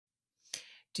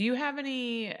Do you have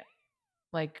any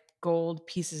like gold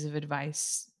pieces of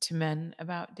advice to men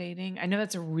about dating? I know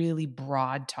that's a really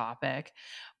broad topic,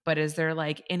 but is there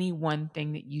like any one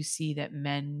thing that you see that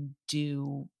men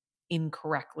do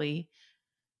incorrectly?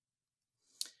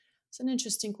 It's an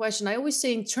interesting question. I always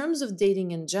say, in terms of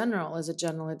dating in general, as a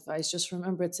general advice, just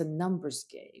remember it's a numbers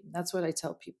game. That's what I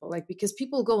tell people. Like, because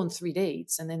people go on 3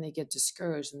 dates and then they get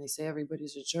discouraged and they say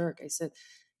everybody's a jerk. I said,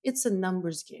 it's a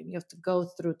numbers game. You have to go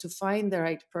through to find the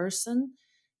right person.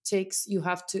 Takes you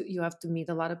have to meet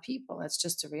a lot of people. That's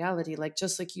just a reality. Like,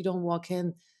 just like you don't walk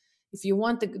in, if you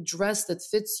want the dress that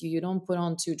fits you, you don't put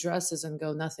on two dresses and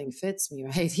go, nothing fits me,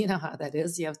 right? You know how that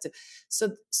is. You have to,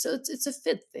 so it's a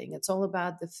fit thing. It's all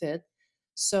about the fit.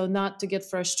 So not to get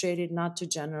frustrated, not to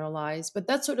generalize, but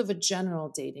that's sort of a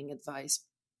general dating advice,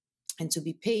 and to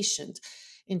be patient.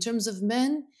 In terms of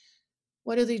men,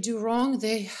 what do they do wrong?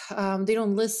 They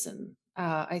don't listen.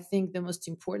 I think the most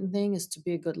important thing is to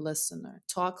be a good listener.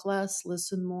 Talk less,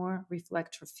 listen more,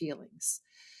 reflect her feelings.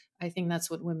 I think that's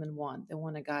what women want. They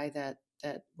want a guy that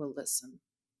will listen.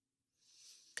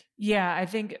 Yeah, I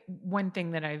think one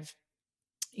thing that I've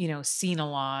seen a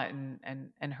lot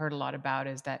and heard a lot about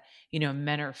is that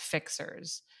men are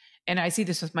fixers. And I see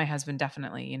this with my husband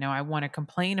definitely. I want to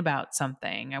complain about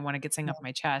something, I want to get something off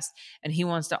my chest, and he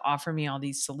wants to offer me all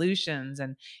these solutions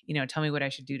and tell me what I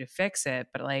should do to fix it.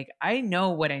 But like, I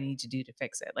know what I need to do to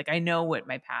fix it. Like, I know what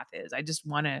my path is. I just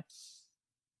want to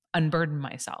unburden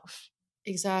myself.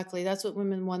 Exactly. That's what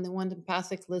women want. They want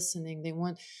empathic listening. They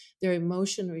want their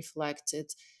emotion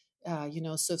reflected.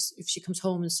 So if she comes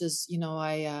home and says,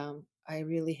 I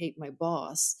really hate my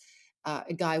boss,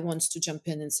 a guy wants to jump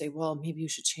in and say, well, maybe you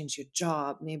should change your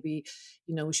job. Maybe,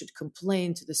 we should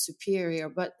complain to the superior.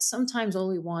 But sometimes all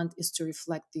we want is to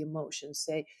reflect the emotion.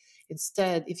 Say,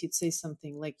 instead, if you'd say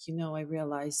something like, I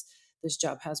realize this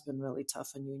job has been really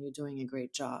tough on you and you're doing a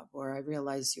great job, or I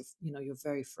realize you're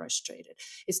very frustrated.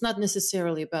 It's not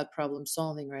necessarily about problem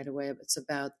solving right away, but it's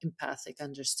about empathic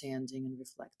understanding and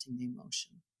reflecting the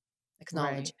emotion, Right.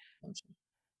 acknowledging the emotion.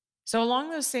 So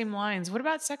along those same lines, what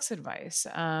about sex advice?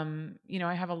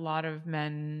 I have a lot of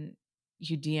men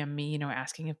who DM me,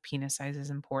 asking if penis size is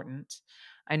important.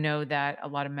 I know that a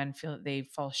lot of men feel that they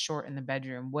fall short in the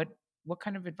bedroom. What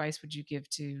kind of advice would you give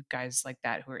to guys like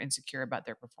that who are insecure about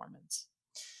their performance?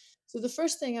 So the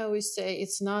first thing I always say,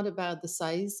 it's not about the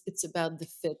size, it's about the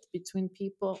fit between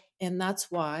people. And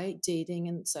that's why dating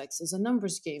and sex is a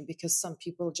numbers game, because some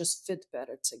people just fit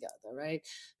better together, right?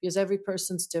 Because every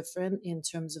person's different in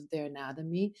terms of their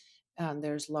anatomy. And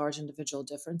there's large individual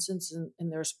differences,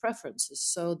 and there's preferences.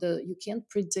 So you can't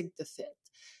predict the fit.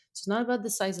 So it's not about the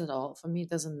size at all. For me, it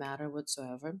doesn't matter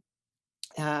whatsoever.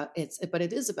 But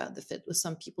it is about the fit. With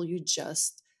some people, you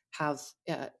just have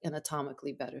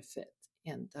anatomically better fit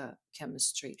and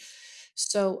chemistry.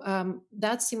 So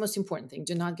that's the most important thing.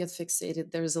 Do not get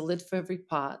fixated. There's a lid for every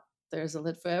pot. There's a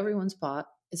lid for everyone's pot.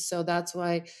 So that's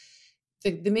why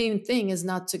the main thing is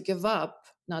not to give up,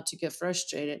 not to get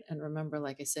frustrated. And remember,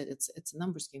 like I said, it's a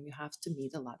numbers game. You have to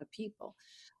meet a lot of people.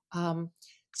 Um,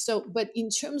 but in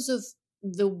terms of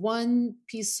the one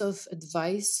piece of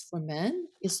advice for men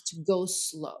is to go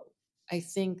slow. I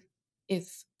think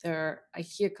I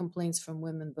hear complaints from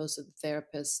women, both as a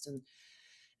therapist and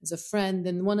as a friend,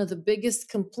 and one of the biggest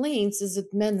complaints is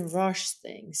that men rush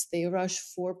things. They rush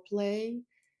foreplay.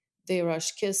 They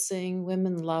rush kissing.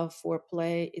 Women love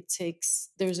foreplay.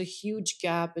 There's a huge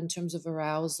gap in terms of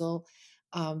arousal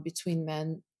between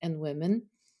men and women.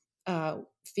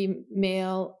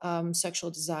 Female sexual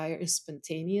desire is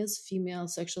spontaneous. Female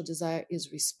sexual desire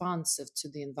is responsive to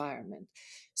the environment.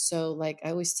 So, like I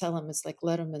always tell them, it's like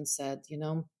Letterman said,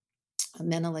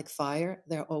 men are like fire,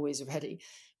 they're always ready.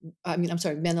 I'm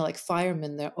sorry, men are like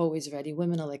firemen, they're always ready.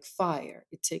 Women are like fire.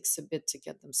 It takes a bit to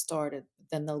get them started, but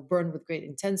then they'll burn with great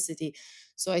intensity.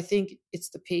 So I think it's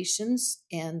the patience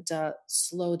and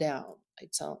slow down. I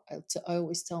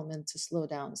always tell men to slow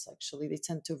down sexually. They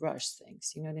tend to rush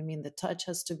things. You know what I mean? The touch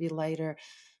has to be lighter,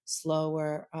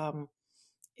 slower.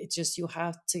 You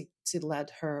have to let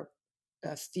her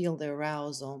feel the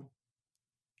arousal.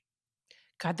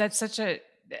 God, that's such a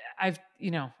I've,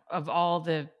 of all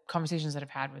the conversations that I've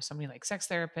had with so many like sex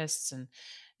therapists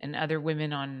and other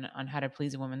women on how to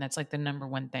please a woman, that's like the number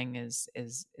one thing is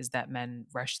that men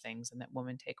rush things and that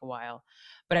women take a while.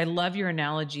 But I love your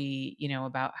analogy,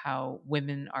 about how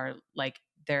women are like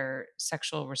their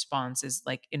sexual response is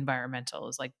like environmental,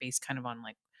 is like based kind of on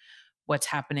like what's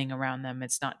happening around them.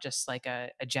 It's not just like a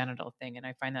genital thing. And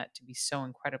I find that to be so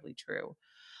incredibly true.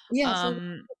 Yeah,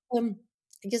 Um,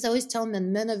 because I always tell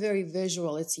men are very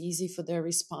visual. It's easy for their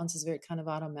response is very kind of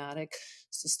automatic,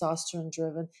 it's testosterone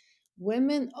driven.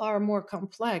 Women are more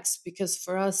complex because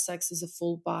for us, sex is a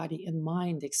full body and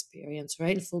mind experience,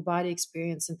 right? A full body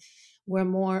experience. And we're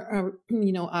more,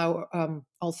 our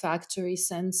olfactory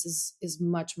sense is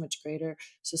much, much greater.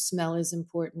 So smell is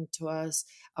important to us.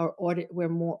 We're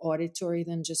more auditory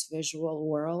than just visual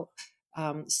world.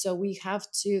 So we have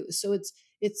to, so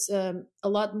it's a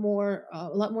lot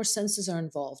more senses are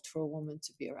involved for a woman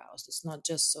to be aroused. It's not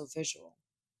just so visual.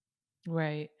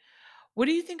 Right. What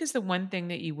do you think is the one thing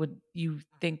that you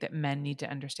think that men need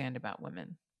to understand about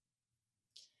women?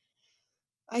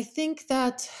 I think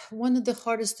that one of the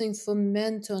hardest things for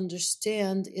men to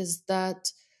understand is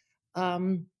that,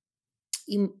 um,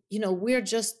 we're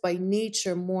just by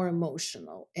nature more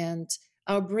emotional, and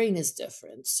our brain is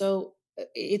different. So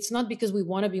it's not because we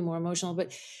want to be more emotional,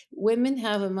 but women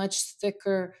have a much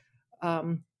thicker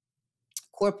um,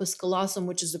 corpus callosum,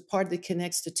 which is the part that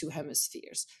connects the two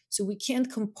hemispheres. So we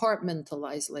can't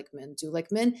compartmentalize like men do.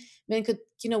 Like men could,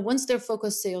 once they're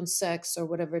focused, say, on sex or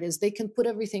whatever it is, they can put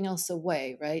everything else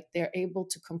away, right? They're able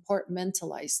to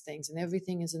compartmentalize things, and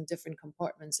everything is in different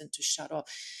compartments and to shut off.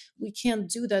 We can't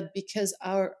do that because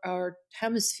our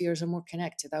hemispheres are more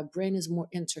connected. Our brain is more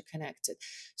interconnected.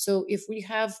 So if we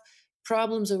have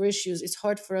problems or issues, it's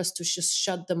hard for us to just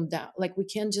shut them down. Like we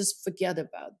can't just forget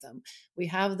about them. We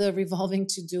have the revolving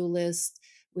to-do list.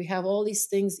 We have all these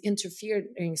things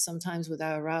interfering sometimes with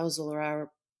our arousal or our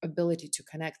ability to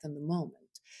connect in the moment.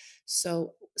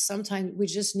 So sometimes we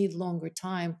just need longer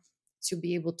time to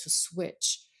be able to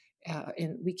switch.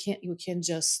 And we can't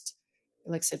just,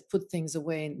 like I said, put things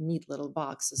away in neat little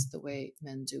boxes the way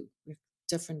men do. We're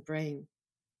different brain.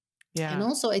 And Yeah.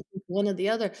 also, I think one of the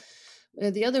other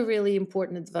really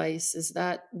important advice is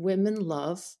that women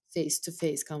love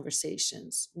face-to-face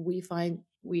conversations. We find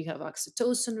we have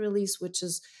oxytocin release, which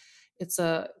is it's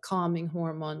a calming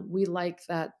hormone. We like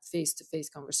that face-to-face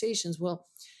conversations. Well,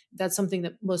 that's something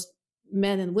that most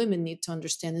men and women need to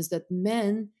understand is that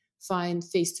men find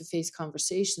face-to-face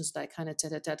conversations that kind of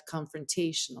tete-a-tete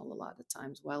confrontational a lot of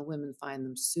times, while women find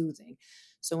them soothing.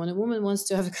 So when a woman wants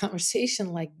to have a conversation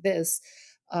like this,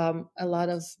 a lot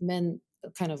of men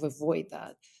kind of avoid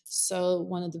that. So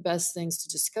one of the best things to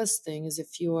discuss thing is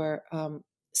if you are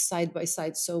side by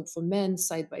side. So for men,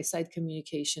 side by side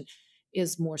communication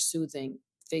is more soothing.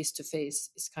 Face to face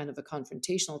is kind of a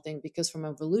confrontational thing because from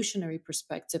an evolutionary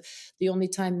perspective, the only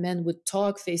time men would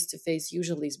talk face to face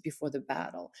usually is before the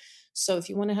battle. So if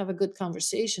you want to have a good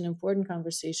conversation, important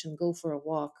conversation, go for a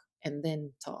walk and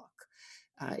then talk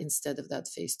instead of that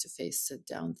face to face sit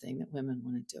down thing that women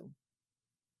want to do.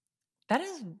 That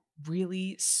is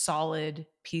really solid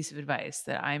piece of advice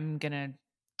that I'm gonna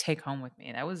take home with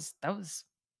me. That was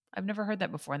I've never heard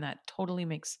that before, and that totally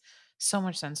makes so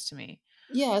much sense to me.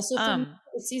 Yeah, so for me, Um,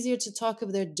 it's easier to talk if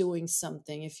they're doing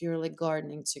something, if you're like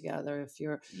gardening together, if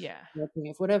you're yeah. working,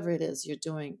 if whatever it is you're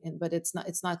doing, and but it's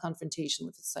not confrontation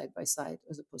with it side by side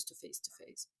as opposed to face.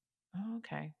 Oh,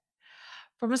 okay.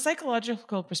 From a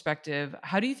psychological perspective,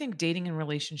 how do you think dating and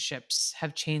relationships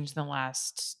have changed in the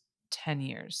last 10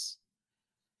 years?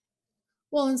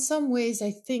 Well, in some ways,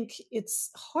 I think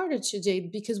it's harder to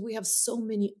date because we have so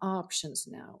many options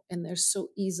now and they're so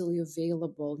easily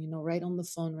available, right on the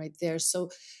phone, right there. So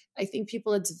I think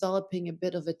people are developing a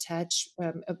bit of attention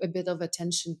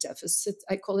deficit.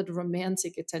 I call it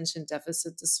romantic attention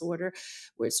deficit disorder,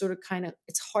 where it's sort of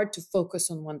it's hard to focus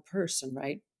on one person,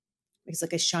 right? It's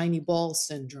like a shiny ball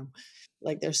syndrome.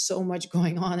 Like there's so much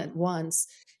going on at once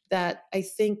that I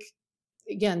think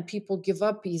again people give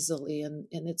up easily, and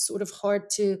it's sort of hard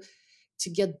to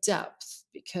get depth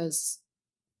because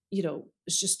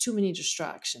it's just too many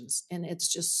distractions, and it's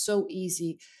just so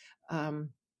easy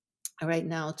um, right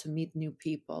now to meet new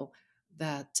people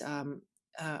that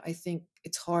I think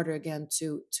it's harder again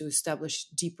to establish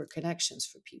deeper connections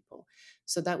for people.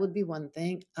 So that would be one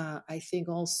thing. I think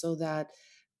also that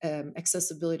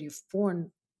accessibility of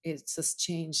porn has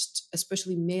changed,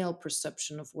 especially male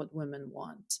perception of what women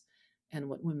want and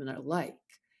what women are like.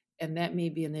 And that may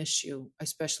be an issue,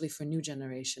 especially for new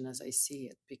generation, as I see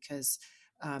it, because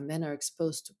men are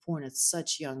exposed to porn at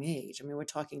such young age. I mean, we're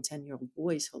talking 10-year-old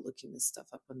boys who are looking this stuff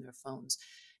up on their phones.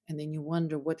 And then you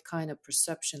wonder what kind of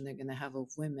perception they're going to have of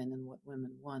women and what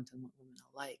women want and what women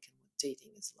are like and what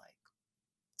dating is like.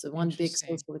 It's one big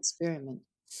Interesting. social experiment.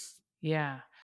 Yeah.